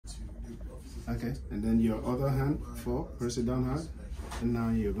Okay, and then your other hand, 4, press it down hard. And now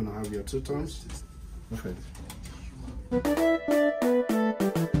you're gonna have your 2 thumbs. Perfect.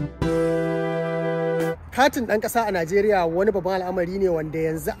 Katin ɗan ƙasa a Najeriya wani babban al'amari ne wanda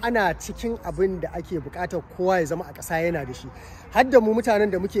yanzu ana cikin abin da ake buƙatar kowa ya zama a ƙasa yana da shi. Har da mu mutanen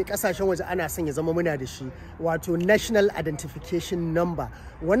da muke ƙasashen waje ana son ya zama muna da shi, wato National Identification Number.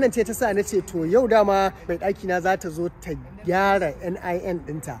 Wannan ce ta sa na ce to yau dama mai ɗaki na za ta zo ta gyara NIN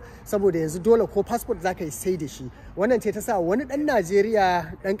ɗinta, saboda yanzu dole ko passport za ka yi sai da shi. Wannan ce ta sa wani ɗan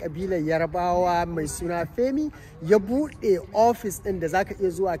Najeriya ɗan ƙabilar Yarabawa mai suna Femi ya buɗe ofis ɗin da za ka iya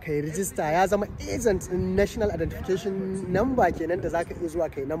zuwa ka yi rijista, ya zama agent ɗin National Identification Number kenan da za ka iya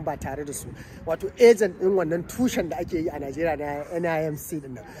zuwa ka yi number tare da su, wato agent ɗin wannan tushen da ake yi a Najeriya na NIMC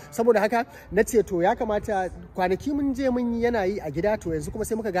ɗin nan. Saboda haka na ce to ya kamata, kwanaki mun je mun yi yana yi a gida, to yanzu kuma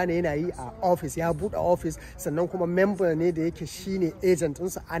sai muka gane yana yi a office, ya buɗe office, sannan kuma member ne da yake shine agent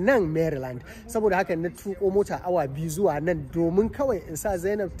ɗinsu a nan Maryland. Saboda haka na tuko mota awa 2 zuwa nan domin kawai in sa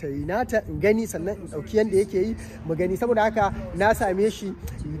Zainab ta yi nata in gani, sannan in ɗauki yanda yake yi mu gani. Saboda haka na same shi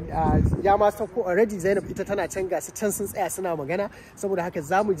ya ma sauko already. Zainab ita tana can, gasu can sun tsaya suna magana. Saboda haka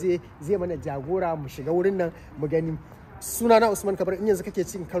za mu je, zai mana jagora mu shiga wurin nan mu gani. Sunana Usman Kabar. In yanzu kake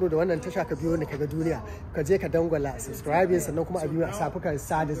cin karo da wannan tasha, ka biyo ni ka ga duniya, ka je ka dangwala subscribe, sannan kuma a biyo a safukan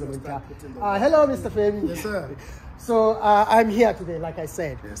sada zumunta. Hello Mr. Femi. Yes sir. So I'm here today, like I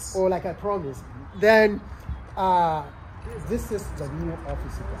said, yes, or like I promised. Then this is the new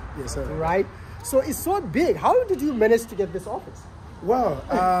office. Yes sir. Right? So it's so big. How did you manage to get this office? Well,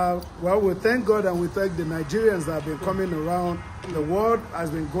 we thank God and we thank the Nigerians that have been coming around. The word has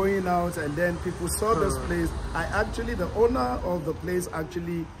been going out, and then people saw this place. The owner of the place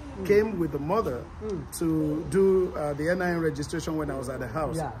actually came with the mother to do the NIN registration when I was at the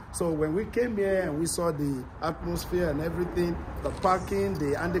house. Yeah. So when we came here and we saw the atmosphere and everything, the parking,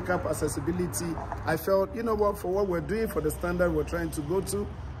 the handicap accessibility, I felt, you know what, for what we're doing, for the standard we're trying to go to,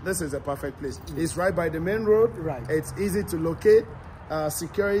 this is a perfect place. It's right by the main road. Right. It's easy to locate.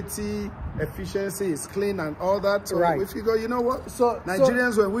 Security, efficiency is clean and all that. So right. we figure, you know what? So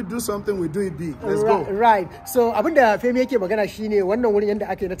Nigerians, when we do something, we do it big. Let's go. Right. So abinda Femi yake magana shine wannan wurin yanda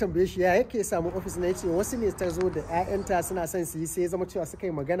ake na tambaye shi ya yake samu office na yace wasu ne ta zo da ƴaƴanta suna son su yi, sai zama cewa suka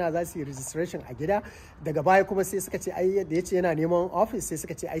yi magana za su yi registration a gida, daga baya kuma sai suka ce ai da yace yana neman office, sai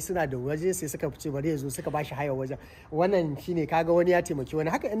suka ce ai suna da waje, sai suka ce bari ya zo, suka bashi haya wajen. Wannan shine kaga wani ya taimaki wani.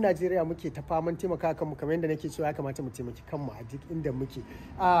 Haka in Najeriya muke ta faman taimaka kanmu, kamar yadda nake cewa ya kamata mu taimaki kanmu a duk inda muke.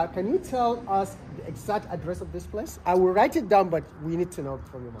 Can you tell us the exact address of this place? I will write it down, but we need to know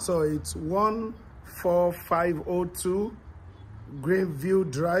from you. So it's 14502 Greenview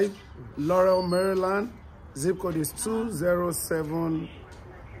Drive, Laurel, Maryland. Zip code is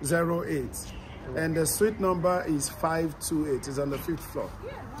 20708. And the suite number is 528. It's on the 5th floor.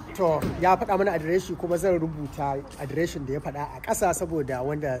 To ya faɗa mana adireshi, kuma zan rubuta adireshin da ya faɗa a ƙasa saboda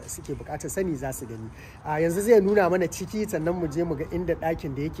wanda suke buƙatar sani za su gani. Yanzu zai nuna mana ciki, sannan mu je mu ga inda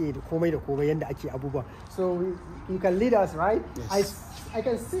ɗakin da yake da komai yanda ake abubuwa. So you can lead us, right? Yes. I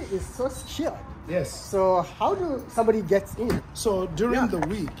can see it's so chill. Yes. So how do somebody get in? So during the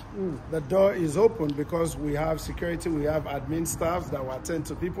week, the door is open because we have security, we have admin staffs that will attend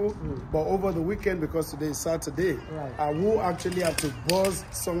to people. But over the weekend, because today is Saturday, I will actually have to buzz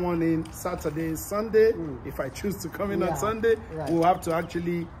someone in Saturday, Sunday. If I choose to come in on Sunday, we'll have to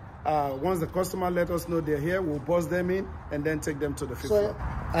actually, once the customer let us know they're here, we'll buzz them in and then take them to the 5th floor.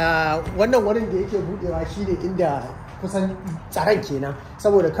 Wannan wurin da yake budewa shine inda kusan tsaron kenan,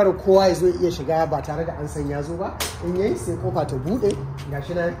 saboda kar kowa ya zo iya shiga ba tare da an san ya zo ba. In yayi sai kofa ta bude,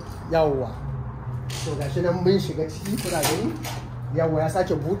 gashi nan yawwa. To gashi nan mun shiga ciki, kuna gani yawwa ya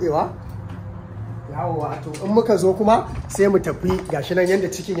sake budewa. Yawwa, to in muka zo kuma sai mu tafi, gashi nan yanda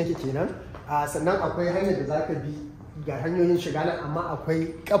cikin yake kenan. Sannan akwai hanyar da zaka bi, ga hanyoyin shiga nan, amma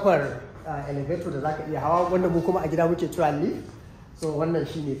akwai kafar elevator da zaka iya hawa, wanda mu kuma a gida muke cewa lift. So wannan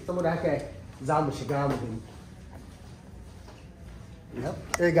shine, saboda haka za mu shiga mu gani.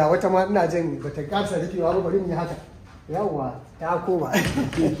 Ga wata ma ina jin bata kasa rikewa ba, bari mu yi haka. Yawwa, ta koma.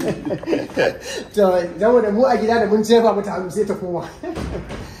 To saboda mu a gida da mun jefa mata hannu sai ta koma.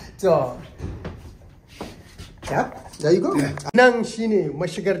 To there you go. Nan shine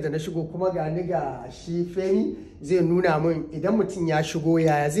mashigar da na shigo, kuma ga ni ga shi Femi zai nuna min idan mutum ya shigo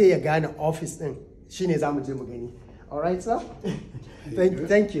yaya zai ya gane office din, shine za mu je mu gani. Alright sir?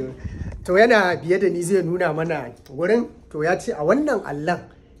 Thank you. To yana biye da ni zai nuna mana wurin. To ya ce a wannan allon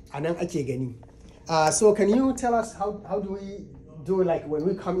a nan ake gani. So can you tell us how do we do like when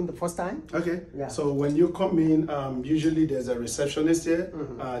we come in the first time. Okay. Yeah. So when you come in, usually there's a receptionist here.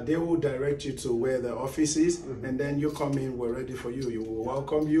 They will direct you to where the office is, and then you come in. We're ready for you. You will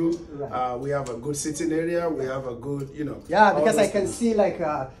welcome you. Right. We have a good sitting area. We have a good, Yeah, because I can see like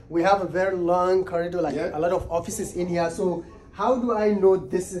we have a very long corridor, like a lot of offices in here. So how do I know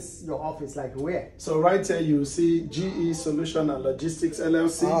this is your office? Like where? So right here you see GE Solution and Logistics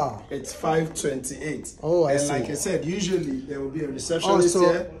LLC. It's 528. Oh, I and see. like I said, usually there will be a receptionist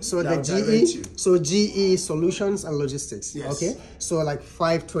here. So the GE Solutions and Logistics. Yes. Okay. So like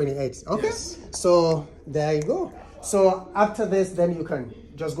 528. Okay. Yes. So there you go. So after this, then you can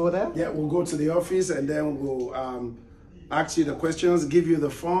just go there. Yeah, we'll go to the office and then we'll ask you the questions, give you the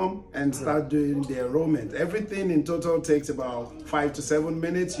form, and start doing the enrollment. Everything in total takes about 5 to 7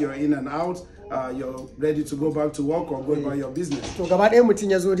 minutes. You're in and out. You're ready to go back to work or go about your business. To gaba ɗaya mutum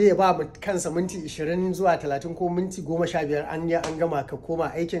ya zo dai ya ba kansa minti 20 zuwa 30 ko minti 15 an gama ka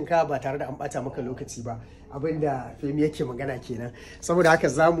koma aikin ka ba tare da an bata maka lokaci ba. Abinda Femi yake magana kenan. Saboda haka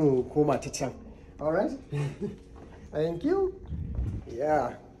zamu koma ta can. All right? Thank you.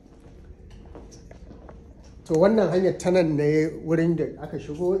 Yeah. To wannan hanyar ta nan ne wurin da aka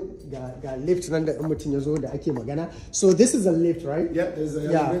shigo ga lift nan da mutum ya zo da ake magana. So this is a lift, right? Yeah, there's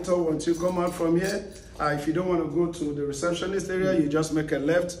an elevator. Once you come out from here, if you don't want to go to the receptionist area, you just make a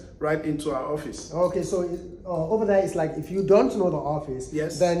left right into our office. Okay, so over there it's like if you don't know the office,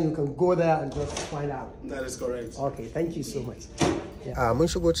 then you can go there and just find out. That is correct. Okay, thank you so much. Mun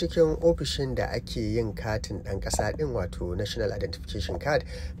shigo cikin ofishin da ake yin katin ɗan ƙasa ɗin, wato National Identification Card,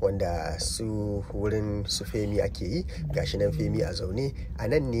 wanda su wurin su Femi ake yi. Gashi nan Femi a zaune. A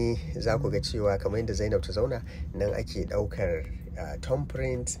nan ne za ku ga cewa kamar yadda Zainab ta zauna, nan ake ɗaukar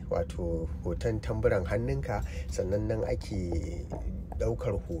thumbprint, wato hoton tamburan hannunka, sannan nan ake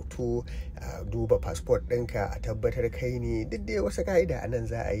daukar hoto, duba passport ɗinka a tabbatar kai ne. Duk dai wasu ka'ida a nan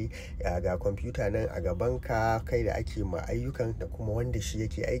za a yi. Ga kwamfuta nan a gabanka, kai da ake ma ayyukan da kuma wanda shi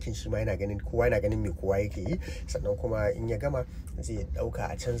yake aikin, shi ma yana ganin kowa yana ganin me kowa yake yi. Sannan kuma in ya gama zai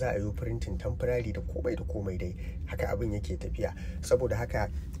dauka a can za a yi printing temporary da komai dai. Haka abin yake tafiya. Saboda haka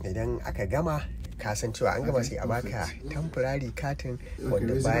idan aka gama, ka san cewa an gama, sai a baka temporary katin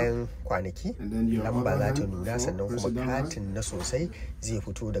wanda bayan kwanaki lamba za ta nuna, sannan kuma katin na sosai zai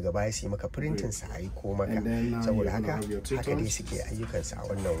fito daga baya su yi maka printing sa a yi ko maka. Saboda haka dai suke ayyukansa a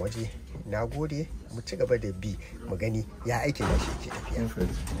wannan waje. Na gode, mu ci gaba da bi mu gani ya aikin da shi ke tafiya.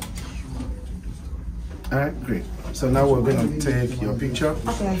 All right, great. So now we're going to take your picture.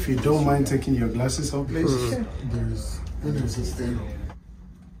 If you don't mind taking your glasses off, please. There's a stain.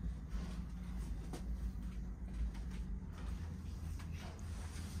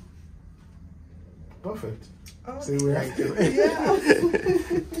 Perfect. Oh, see, we're right there. Yeah.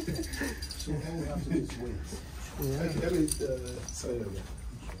 So all we have to do is wait. Let me say that.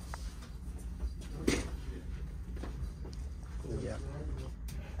 Yeah.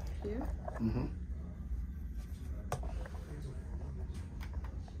 Here? Mm-hmm.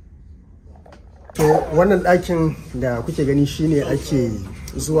 To wannan ɗakin da kuke gani shine ake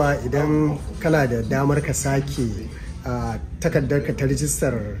zuwa idan kana da damar ka sake takardarka ta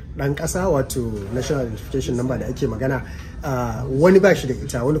rijistar ɗan ƙasa, wato national identification number da ake magana. Wani ba shi da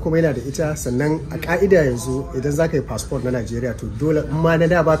ita, wani kuma yana da ita. Sannan a ƙa'ida yanzu idan za ka yi passport na Najeriya, to dole in ma na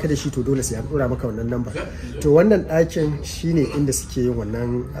da baka da shi, to dole sai an ɗora maka wannan number. To wannan ɗakin shine inda suke yin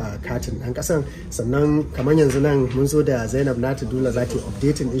wannan katin ɗan ƙasan. Sannan kamar yanzu nan mun zo da Zainab nata, dole za ta yi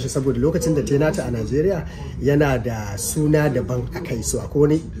updating ɗin shi, saboda lokacin da ta yi nata a Najeriya yana da suna daban a kai. So akwai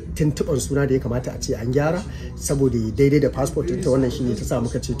wani tuntuɓan suna da ya kamata a ce an gyara saboda daidai da passport ɗinta. Wannan shine ta sa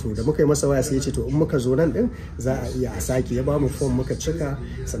muka ce to da muka yi masa waya sai ya ce to in muka zo nan ɗin za a iya a sake. Ya ba mu form muka cika,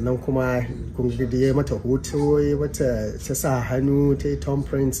 sannan kuma kun ga ya mata hoto, ya mata ta sa hannu, ta yi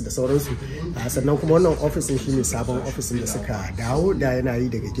thumbprints da sauransu. Sannan kuma wannan ofisin shine sabon ofisin da suka dawo, da yana yi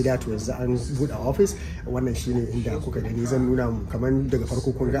daga gida, to yanzu an buɗe office. Wannan shine inda kuka gani, zan nuna mu kamar daga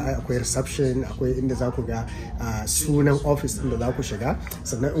farko kun ga akwai reception, akwai inda za ku ga sunan office din da za ku shiga.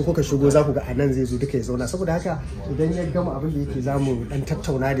 Sannan in kuka shigo za ku ga anan zai zo duka ya zauna. Saboda haka idan ya gama abin da yake za mu dan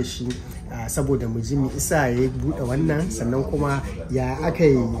tattauna da shi, saboda mu ji mu isa ya buɗe wannan, sannan kuma ya aka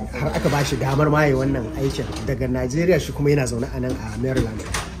yi har aka ba shi damar maye wannan aikin daga Najeriya, shi kuma yana zaune a nan a Maryland.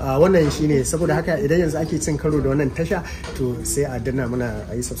 Wannan shine, saboda haka idan yanzu ake cin karo da wannan tasha, to sai a danna muna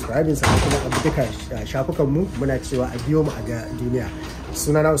a yi subscribing, sannan kuma a duka shafukanmu muna cewa a biyo mu a ga duniya.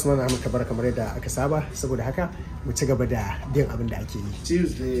 Sunana Usman Amurka bar kamar yadda aka saba, saboda haka mu ci gaba da bin abin da ake yi.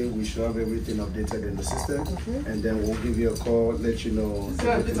 Tuesday we should have everything updated in the system, and then we'll give you a call, let you know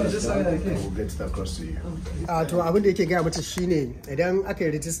everything is done, and we'll get it across to you. To abin da yake gaya mata shine idan aka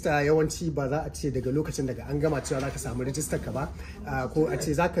yi rijista yawanci ba za a ce daga lokacin daga an gama cewa za ka samu rijistar ka ba, ko a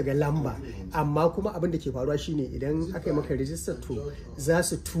ce za ka ga lamba, amma kuma abin da ke faruwa shine idan aka yi maka rijistar to za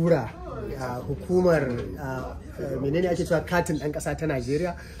su tura hukumar menene ake cewa katin ɗan ƙasa ta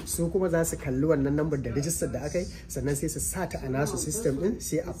Najeriya, su kuma za su kalli wannan lambar da rijistar da aka yi, sannan sai su sa ta a nasu system din,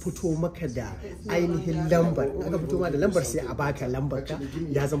 sai a fito maka da ainihin lambar. In aka fito ma da lambar sai a baka lambar ka,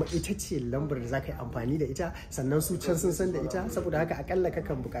 ya zama ita ce lambar da za ka yi amfani da ita, sannan su can sun san da ita, saboda haka akalla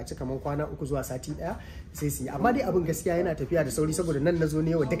kakan buƙaci kamar kwana 3 zuwa sati 1 sai su yi. Amma dai abin gaskiya yana tafiya da sauri, saboda nan na zo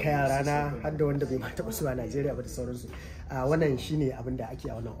ne wa duka yara na har da wanda bai ma taɓa zuwa Najeriya ba da sauransu. Wannan shine abin da ake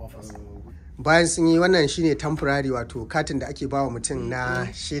a wannan office. Bayan sun yi wannan shine temporary, wato katin da ake bawa mutum na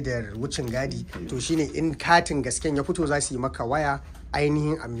shaidar wucin gadi, to shine in katin gasken ya fito za su yi maka waya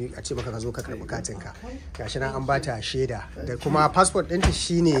ainihin a ce maka ka zo ka karɓi katin ka. Gashi nan an bata shaida da kuma passport ɗinta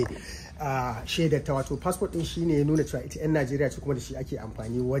shine shaidar ta, wato passport ɗin shine ya nuna cewa ita 'yan Najeriya ce, kuma da shi ake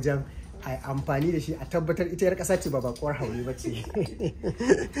amfani wajen amfani da shi a tabbatar ita 'yar ƙasa ce ba bakuwar haure ba ce.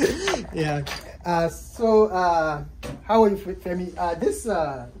 How are you, Femi?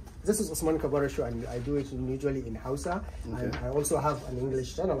 This is Usman Kabara show, and I do it usually in Hausa. Okay. And I also have an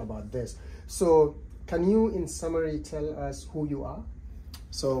English channel about this. So can you in summary tell us who you are?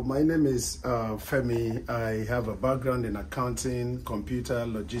 So my name is Femi. I have a background in accounting, computer,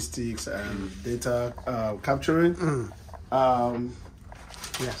 logistics, and data capturing.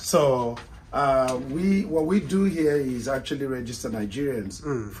 So what we do here is actually register Nigerians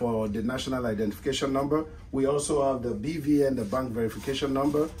for the national identification number. We also have the BVN, the bank verification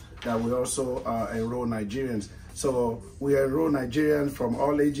number, that we also enroll Nigerians. So we enroll Nigerians from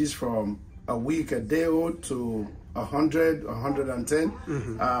all ages, from a week, a day old to 100, 110.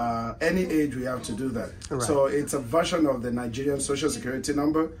 Any age we have to do that. Right. So it's a version of the Nigerian Social Security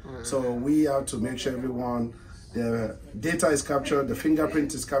number. So we have to make sure everyone, the data is captured, the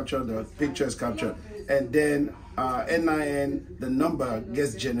fingerprint is captured, the picture is captured, and then NIN, the number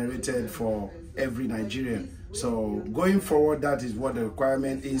gets generated for every Nigerian. So going forward, that is what the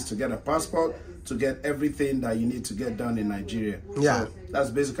requirement is to get a passport, to get everything that you need to get done in Nigeria. Yeah. So that's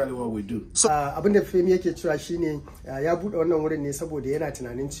basically what we do. So abin da Femi yake cewa shine ya bude wannan wurin ne saboda yana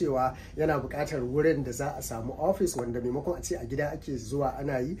tunanin cewa yana buƙatar wurin da za a samu office wanda maimakon a ce a gida ake zuwa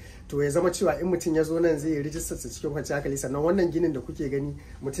ana yi, to ya zama cewa in mutum ya zo nan zai yi rijistar sa cikin kwanciyar hankali. Sannan wannan ginin da kuke gani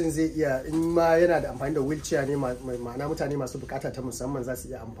mutum zai iya, in ma yana da amfani da wheelchair ne, ma'ana mutane masu bukata ta musamman za su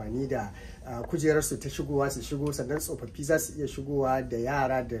iya amfani da kujerar su ta shigowa su shigo, sannan tsofaffi za su iya shigowa da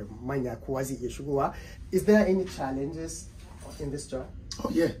yara da manya, kowa zai iya shigowa. Is there any challenges in this job? Oh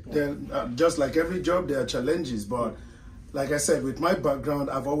yeah, just like every job, there are challenges, but like I said, with my background,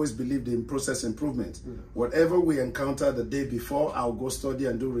 I've always believed in process improvement. Whatever we encounter the day before, I'll go study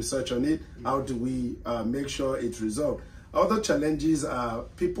and do research on it. How do we make sure it's resolved? Other challenges are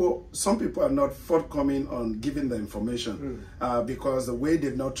some people are not forthcoming on giving the information because the way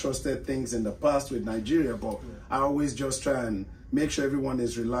they've not trusted things in the past with Nigeria, but I always just try and make sure everyone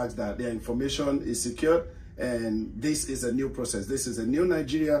is relaxed that their information is secure. And this is a new process. This is a new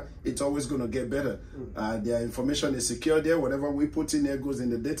Nigeria. It's always going to get better. Their information is secure there. Whatever we put in there goes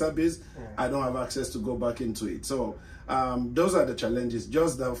in the database. I don't have access to go back into it. So those are the challenges.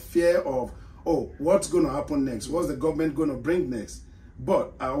 Just the fear of, oh, what's going to happen next? What's the government going to bring next?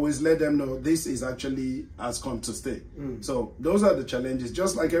 But I always let them know this is actually has come to stay. So those are the challenges.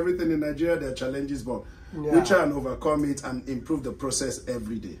 Just like everything in Nigeria, there are challenges, but we try and overcome it and improve the process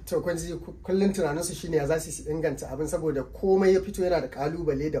every day. To kwanci kullun tunanin su shine ya za su inganta abin, saboda komai ya fito yana da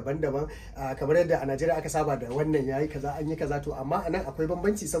kalubale daban-daban, kamar yadda a Najeriya aka saba da wannan yayi kaza an yi kaza, to amma anan akwai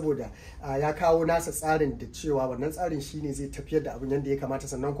bambanci saboda ya kawo nasa tsarin da cewa wannan tsarin shine zai tafiyar da abin yadda ya kamata,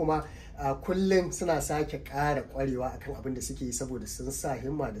 sannan kuma kullum suna sake ƙara ƙwarewa akan abin da suke yi saboda sun sa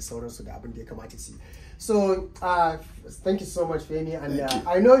himma da sauransu da abin da ya kamata su yi. So thank you so much, Femi, and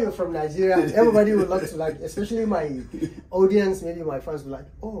I know you're from Nigeria. Everybody would love to, like, especially my audience, maybe my fans, will like,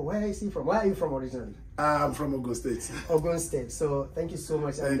 oh, where is he from? Where are you from originally? I'm from Ogun State. Ogun State. So thank you so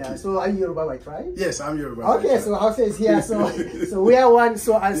much. Thank you. So are you Yoruba by tribe? Yes, I'm Yoruba. Okay, so Hausa is here. So we are one.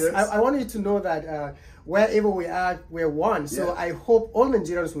 So as yes. I want you to know that wherever we are, we're one. So I hope all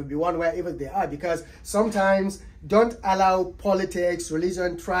Nigerians will be one wherever they are, because sometimes don't allow politics,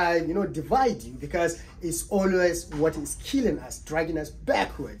 religion, tribe, divide you, because it's always what is killing us, dragging us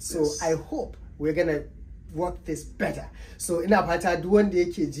backwards. So I hope we're gonna work this better. So ina fata duk wanda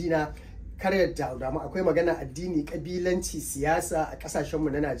yake jina kar ya damu akwai magana addini, kabilanci, siyasa a kasashenmu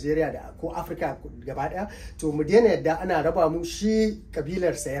na Najeriya da ko Afirka gaba daya, to mu daina yadda ana raba mu. Shi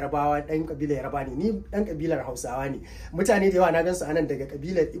kabilar sa Yarabawa dan kabilar Yaraba ne, ni dan kabilar Hausawa ne. Mutane da yawa na gansu anan daga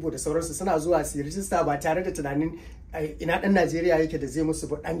kabilar Igbo da sauransu suna zuwa su rijista ba tare da tunanin ina dan Najeriya yake da zai musu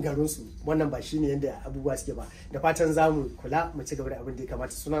dan garin su. Wannan ba shine yadda abubuwa suke ba. Da fatan zamu kula mu ci gaba da abin da ya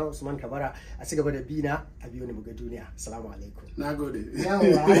kamata. Suna Usman Kabara, a ci gaba da bina, a biyo ni mu ga duniya. Assalamu alaikum. Nagode.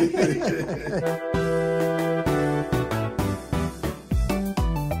 Yawa.